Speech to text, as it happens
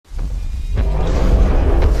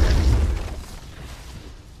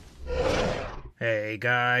Hey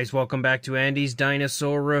guys, welcome back to Andy's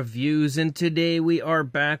Dinosaur Reviews, and today we are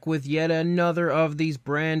back with yet another of these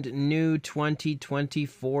brand new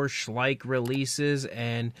 2024 Schleich releases,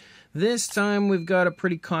 and this time we've got a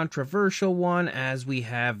pretty controversial one as we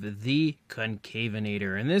have the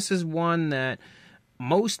Concavenator, and this is one that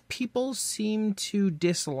most people seem to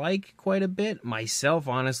dislike quite a bit, myself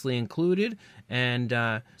honestly included, and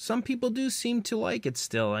some people do seem to like it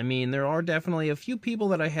still. I mean, there are definitely a few people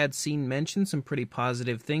that I had seen mention some pretty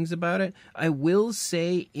positive things about it. I will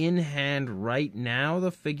say, in hand right now, the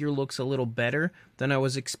figure looks a little better than I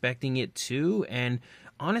was expecting it to, and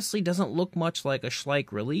honestly doesn't look much like a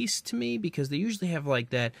Schleich release to me, because they usually have like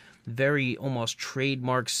that very almost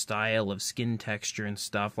trademark style of skin texture and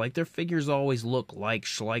stuff. Like, their figures always look like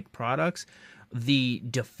Schleich products. The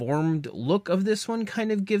deformed look of this one kind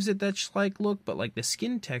of gives it that Schleich look, but like the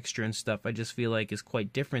skin texture and stuff I just feel like is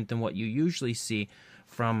quite different than what you usually see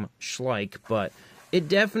from Schleich. But it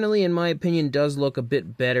definitely, in my opinion, does look a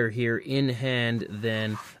bit better here in hand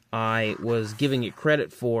than I was giving it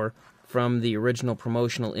credit for from the original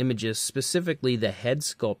promotional images. Specifically, the head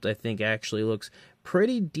sculpt, I think, actually looks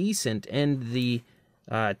pretty decent, and the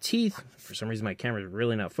teeth, for some reason my camera's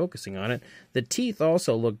really not focusing on it, the teeth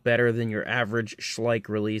also look better than your average Schleich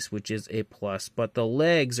release, which is a plus, but the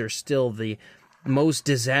legs are still the most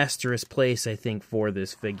disastrous place, I think, for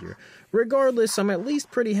this figure. Regardless, I'm at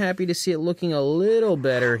least pretty happy to see it looking a little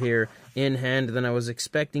better here in hand than I was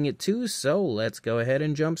expecting it to, so let's go ahead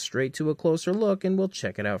and jump straight to a closer look, and we'll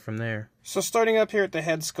check it out from there. So starting up here at the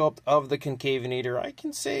head sculpt of the Concavenator, I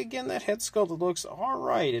can say again that head sculpt looks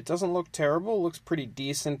alright. It doesn't look terrible, it looks pretty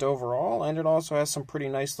decent overall, and it also has some pretty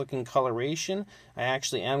nice looking coloration. I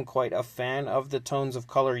actually am quite a fan of the tones of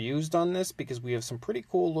color used on this, because we have some pretty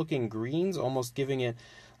cool looking greens, almost giving it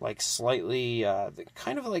like slightly,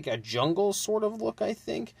 kind of like a jungle sort of look, I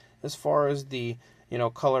think, as far as the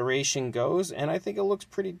coloration goes, and I think it looks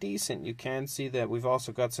pretty decent. You can see that we've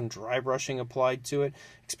also got some dry brushing applied to it,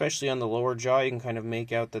 especially on the lower jaw. You can kind of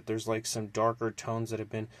make out that there's like some darker tones that have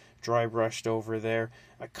been dry brushed over there.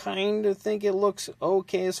 I kind of think it looks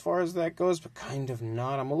okay as far as that goes, but kind of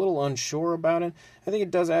not. I'm a little unsure about it. I think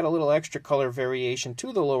it does add a little extra color variation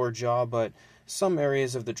to the lower jaw, but some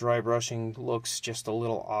areas of the dry brushing looks just a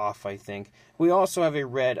little off, I think. We also have a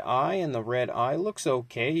red eye, and the red eye looks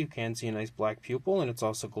okay. You can see a nice black pupil, and it's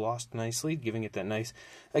also glossed nicely, giving it that nice,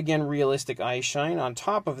 again, realistic eye shine. On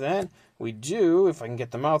top of that, we do, if I can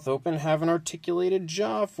get the mouth open, have an articulated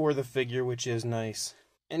jaw for the figure, which is nice.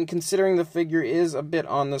 And considering the figure is a bit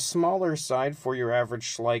on the smaller side for your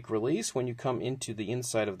average Schleich release, when you come into the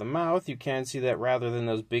inside of the mouth, you can see that rather than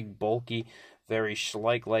those big, bulky, very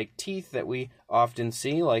Schleich-like teeth that we often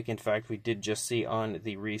see, like in fact we did just see on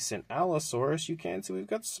the recent Allosaurus, you can see we've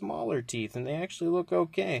got smaller teeth, and they actually look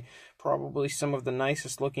okay. Probably some of the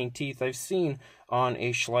nicest looking teeth I've seen on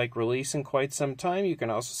a Schleich release in quite some time. You can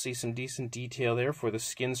also see some decent detail there for the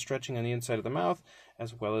skin stretching on the inside of the mouth,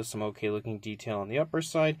 as well as some okay looking detail on the upper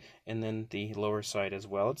side, and then the lower side as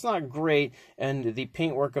well. It's not great, and the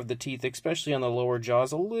paintwork of the teeth, especially on the lower jaw,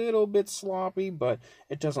 is a little bit sloppy, but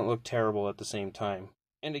it doesn't look terrible at the same time.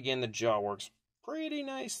 And again, the jaw works pretty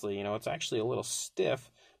nicely. It's actually a little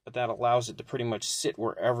stiff, but that allows it to pretty much sit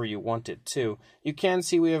wherever you want it to. You can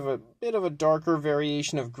see we have a bit of a darker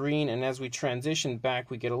variation of green, and as we transition back,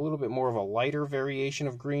 we get a little bit more of a lighter variation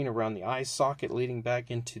of green around the eye socket leading back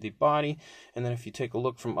into the body. And then if you take a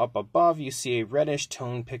look from up above, you see a reddish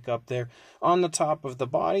tone pick up there on the top of the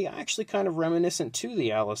body, actually kind of reminiscent to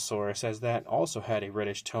the Allosaurus, as that also had a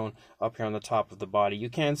reddish tone up here on the top of the body. You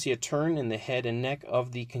can see a turn in the head and neck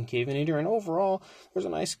of the Concavenator, and overall, there's a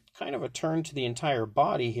nice kind of a turn to the entire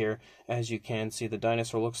body here. As you can see, the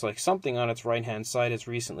dinosaur looks like something on its right hand side has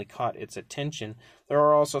recently caught its attention. There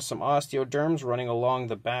are also some osteoderms running along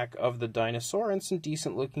the back of the dinosaur, and some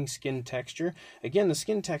decent looking skin texture. Again, the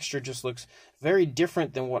skin texture just looks very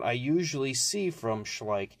different than what I usually see from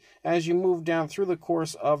Schleich. As you move down through the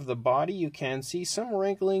course of the body, you can see some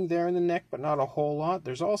wrinkling there in the neck, but not a whole lot.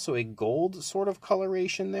 There's also a gold sort of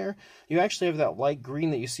coloration there. You actually have that light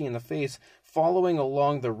green that you see in the face following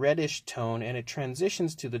along the reddish tone, and it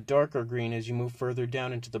transitions to the darker green as you move further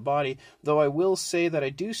down into the body, though I will say that I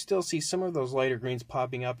do still see some of those lighter greens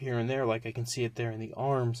popping up here and there, like I can see it there in the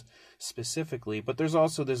arms specifically, but there's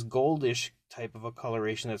also this goldish type of a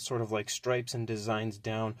coloration that's sort of like stripes and designs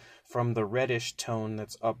down from the reddish tone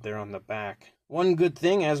that's up there on the back. One good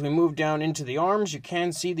thing, as we move down into the arms, you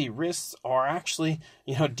can see the wrists are actually,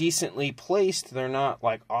 decently placed. They're not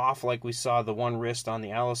like off like we saw the one wrist on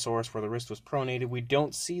the Allosaurus where the wrist was pronated. We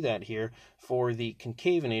don't see that here for the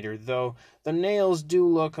Concavenator, though the nails do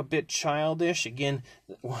look a bit childish. Again,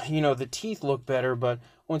 the teeth look better, but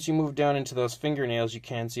once you move down into those fingernails, you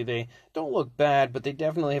can see they don't look bad, but they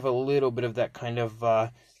definitely have a little bit of that kind of,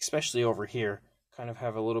 especially over here, kind of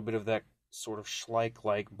have a little bit of that sort of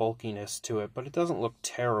Schleich-like bulkiness to it, but it doesn't look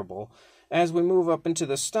terrible. As we move up into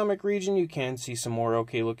the stomach region, you can see some more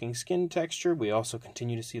okay-looking skin texture. We also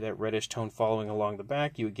continue to see that reddish tone following along the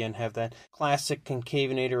back. You again have that classic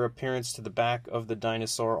Concavenator appearance to the back of the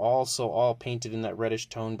dinosaur, also all painted in that reddish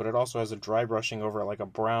tone, but it also has a dry brushing over it, like a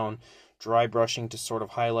brown dry brushing to sort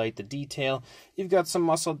of highlight the detail. You've got some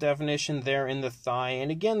muscle definition there in the thigh, and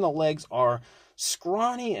again, the legs are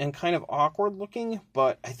scrawny and kind of awkward looking,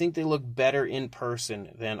 but I think they look better in person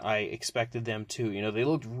than I expected them to. They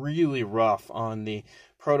looked really rough on the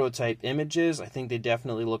prototype images. I think they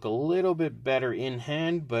definitely look a little bit better in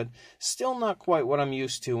hand, but still not quite what I'm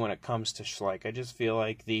used to when it comes to Schleich. I just feel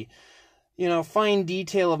like the fine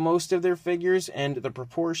detail of most of their figures and the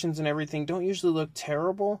proportions and everything don't usually look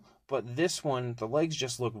terrible, but this one, the legs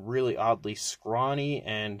just look really oddly scrawny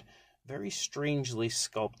and very strangely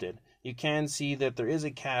sculpted. You can see that there is a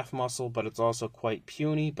calf muscle, but it's also quite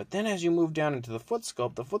puny. But then as you move down into the foot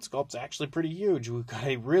sculpt's actually pretty huge. We've got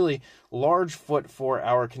a really large foot for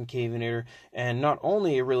our Concavenator, and not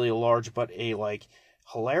only a really large, but a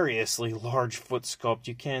hilariously large foot sculpt.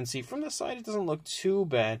 You can see from the side it doesn't look too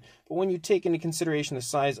bad, but when you take into consideration the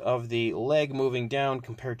size of the leg moving down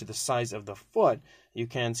compared to the size of the foot, you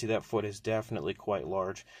can see that foot is definitely quite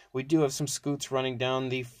large. We do have some scoots running down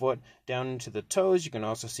the foot, down into the toes. You can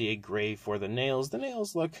also see a gray for the nails. The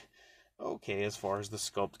nails look okay as far as the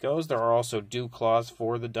sculpt goes. There are also dew claws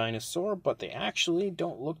for the dinosaur, but they actually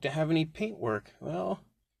don't look to have any paintwork. Well,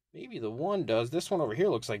 maybe the one does. This one over here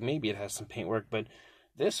looks like maybe it has some paintwork, but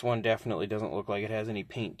this one definitely doesn't look like it has any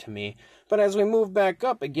paint to me. But as we move back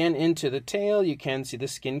up again into the tail, you can see the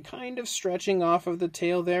skin kind of stretching off of the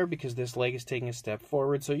tail there because this leg is taking a step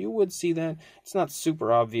forward. So you would see that. It's not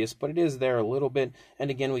super obvious, but it is there a little bit.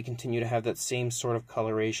 And again, we continue to have that same sort of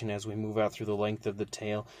coloration as we move out through the length of the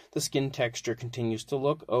tail. The skin texture continues to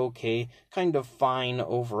look okay, kind of fine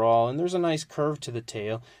overall. And there's a nice curve to the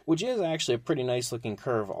tail, which is actually a pretty nice looking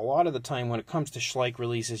curve. A lot of the time when it comes to Schleich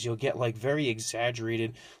releases, you'll get very exaggerated,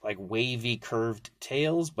 wavy curved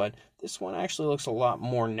tails, but this one actually looks a lot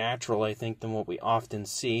more natural, I think, than what we often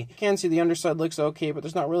see. You can see the underside looks okay, but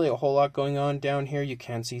there's not really a whole lot going on down here. You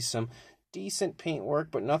can see some decent paintwork,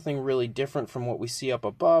 but nothing really different from what we see up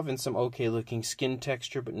above, and some okay looking skin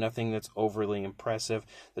texture, but nothing that's overly impressive.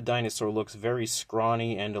 The dinosaur looks very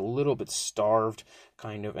scrawny and a little bit starved,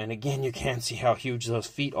 kind of, and again, you can see how huge those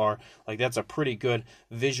feet are. That's a pretty good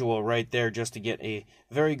visual right there, just to get a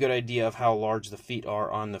very good idea of how large the feet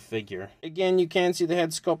are on the figure. Again, you can see the head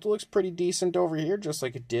sculpt looks pretty decent over here, just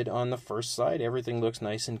like it did on the first side. Everything looks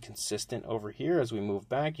nice and consistent over here. As we move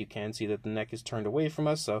back, you can see that the neck is turned away from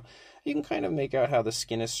us, so you can kind of make out how the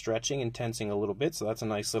skin is stretching and tensing a little bit, so that's a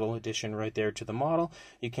nice little addition right there to the model.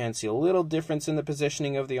 You can see a little difference in the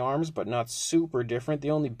positioning of the arms, but not super different.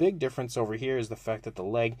 The only big difference over here is the fact that the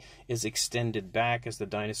leg is extended back, as the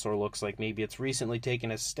dinosaur looks like maybe it's recently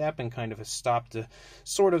taken a step and kind of has stopped to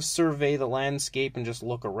sort of survey the landscape and just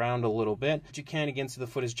look around a little bit. But you can again see the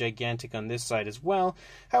foot is gigantic on this side as well.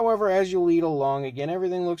 However, as you lead along, again,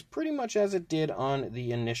 everything looks pretty much as it did on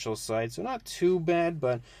the initial side, so not too bad,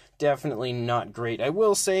 but definitely not great. I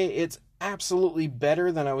will say it's absolutely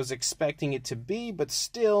better than I was expecting it to be, but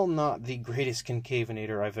still not the greatest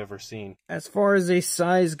Concavenator I've ever seen. As far as a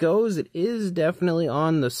size goes, it is definitely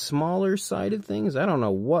on the smaller side of things. I don't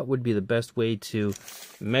know what would be the best way to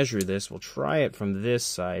measure this. We'll try it from this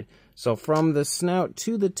side. So from the snout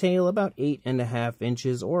to the tail, about 8.5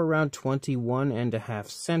 inches, or around 21.5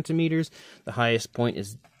 centimeters. The highest point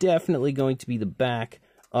is definitely going to be the back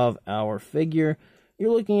of our figure.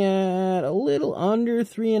 You're looking at a little under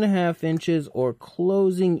 3.5 inches, or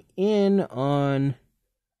closing in on,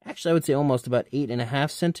 actually I would say almost about 8.5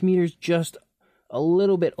 centimeters, just a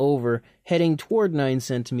little bit over, heading toward 9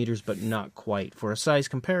 centimeters, but not quite. For a size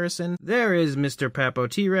comparison, there is Mr.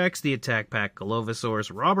 Papo T-Rex, the Attack Pack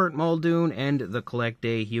Golovosaurus, Robert Muldoon, and the Collect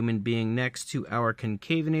Day human being next to our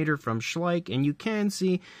Concavenator from Schleich, and you can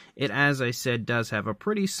see it, as I said, does have a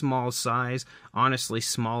pretty small size, honestly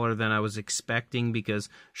smaller than I was expecting, because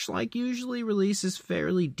Schleich usually releases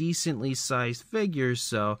fairly decently sized figures,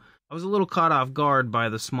 so I was a little caught off guard by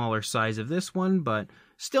the smaller size of this one, but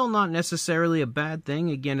Still not necessarily a bad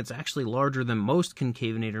thing. Again, it's actually larger than most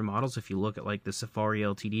Concavenator models. If you look at like the Safari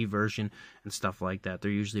LTD version and stuff like that,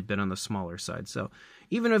 they're usually a bit on the smaller side. So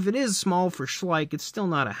even if it is small for Schleich, it's still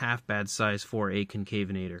not a half bad size for a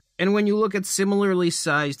Concavenator. And when you look at similarly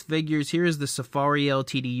sized figures, here is the Safari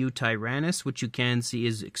LTD Tyrannus, which you can see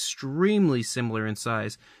is extremely similar in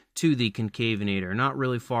size to the Concavenator, not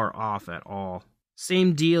really far off at all.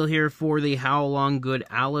 Same deal here for the How Long Good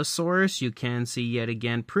Allosaurus. You can see yet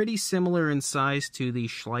again pretty similar in size to the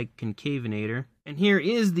Schleich Concavenator. And here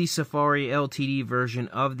is the Safari LTD version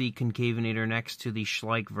of the Concavenator next to the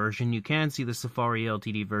Schleich version. You can see the Safari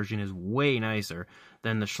LTD version is way nicer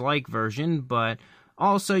than the Schleich version, but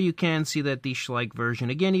also you can see that the Schleich version,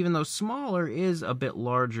 again, even though smaller, is a bit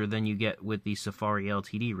larger than you get with the Safari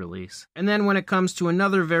LTD release. And then when it comes to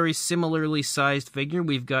another very similarly sized figure,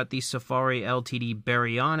 we've got the Safari LTD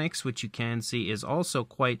Baryonyx, which you can see is also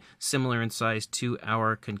quite similar in size to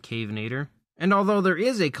our Concavenator. And although there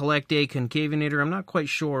is a Collect A Concavenator, I'm not quite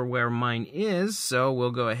sure where mine is, so we'll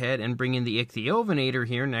go ahead and bring in the Ichthyovenator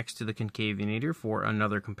here next to the Concavenator for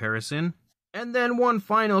another comparison. And then one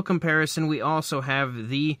final comparison, we also have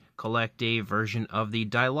the Collect A version of the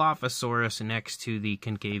Dilophosaurus next to the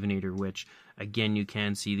Concavenator, which, again, you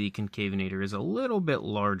can see the Concavenator is a little bit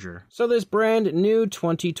larger. So this brand new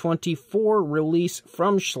 2024 release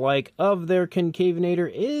from Schleich of their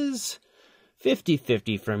Concavenator is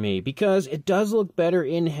 50-50 for me, because it does look better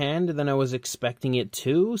in hand than I was expecting it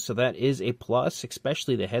to, so that is a plus,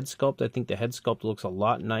 especially the head sculpt. I think the head sculpt looks a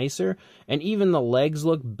lot nicer, and even the legs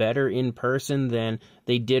look better in person than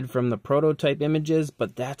they did from the prototype images,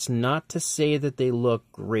 but that's not to say that they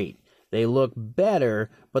look great. They look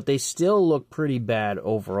better, but they still look pretty bad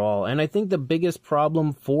overall, and I think the biggest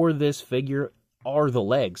problem for this figure are the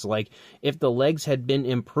legs. Like, if the legs had been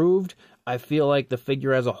improved, I feel like the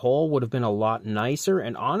figure as a whole would have been a lot nicer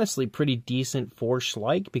and honestly pretty decent for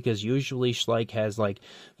Schleich, because usually Schleich has like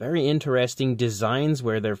very interesting designs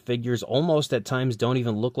where their figures almost at times don't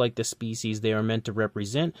even look like the species they are meant to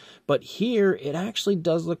represent. But here it actually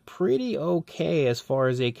does look pretty okay as far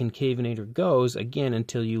as a Concavenator goes, again,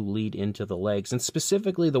 until you lead into the legs. And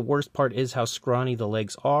specifically, the worst part is how scrawny the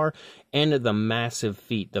legs are and the massive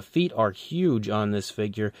feet. The feet are huge on this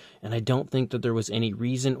figure, and I don't think that there was any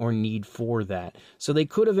reason or need for that. So they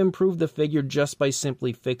could have improved the figure just by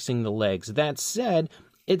simply fixing the legs. That said,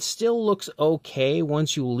 it still looks okay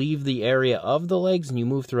once you leave the area of the legs and you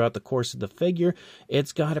move throughout the course of the figure.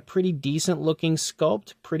 It's got a pretty decent looking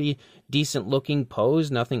sculpt, pretty decent looking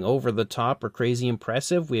pose, nothing over the top or crazy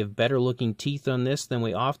impressive. We have better looking teeth on this than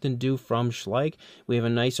we often do from Schleich. We have a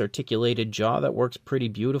nice articulated jaw that works pretty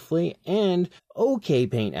beautifully, and okay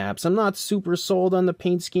paint apps. I'm not super sold on the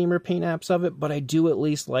paint scheme or paint apps of it, but I do at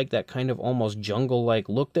least like that kind of almost jungle-like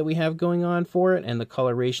look that we have going on for it and the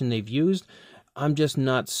coloration they've used. I'm just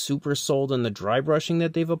not super sold on the dry brushing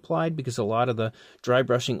that they've applied, because a lot of the dry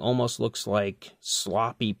brushing almost looks like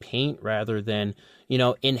sloppy paint rather than, you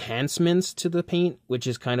know, enhancements to the paint, which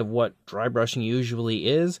is kind of what dry brushing usually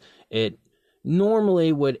is. It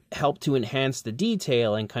normally would help to enhance the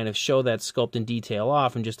detail and kind of show that sculpt and detail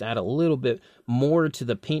off and just add a little bit more to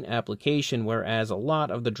the paint application, whereas a lot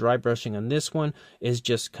of the dry brushing on this one is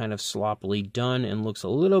just kind of sloppily done and looks a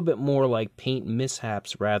little bit more like paint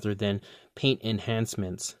mishaps rather than paint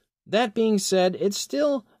enhancements. That being said, it's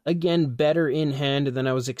still, again, better in hand than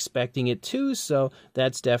I was expecting it to, so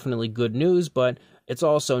that's definitely good news, but it's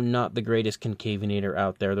also not the greatest Concavenator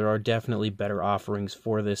out there. There are definitely better offerings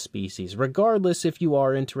for this species. Regardless, if you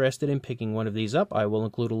are interested in picking one of these up, I will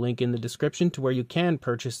include a link in the description to where you can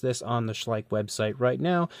purchase this on the Schleich website right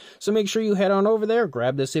now. So make sure you head on over there,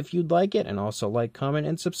 grab this if you'd like it, and also like, comment,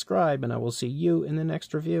 and subscribe, and I will see you in the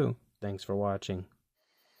next review. Thanks for watching.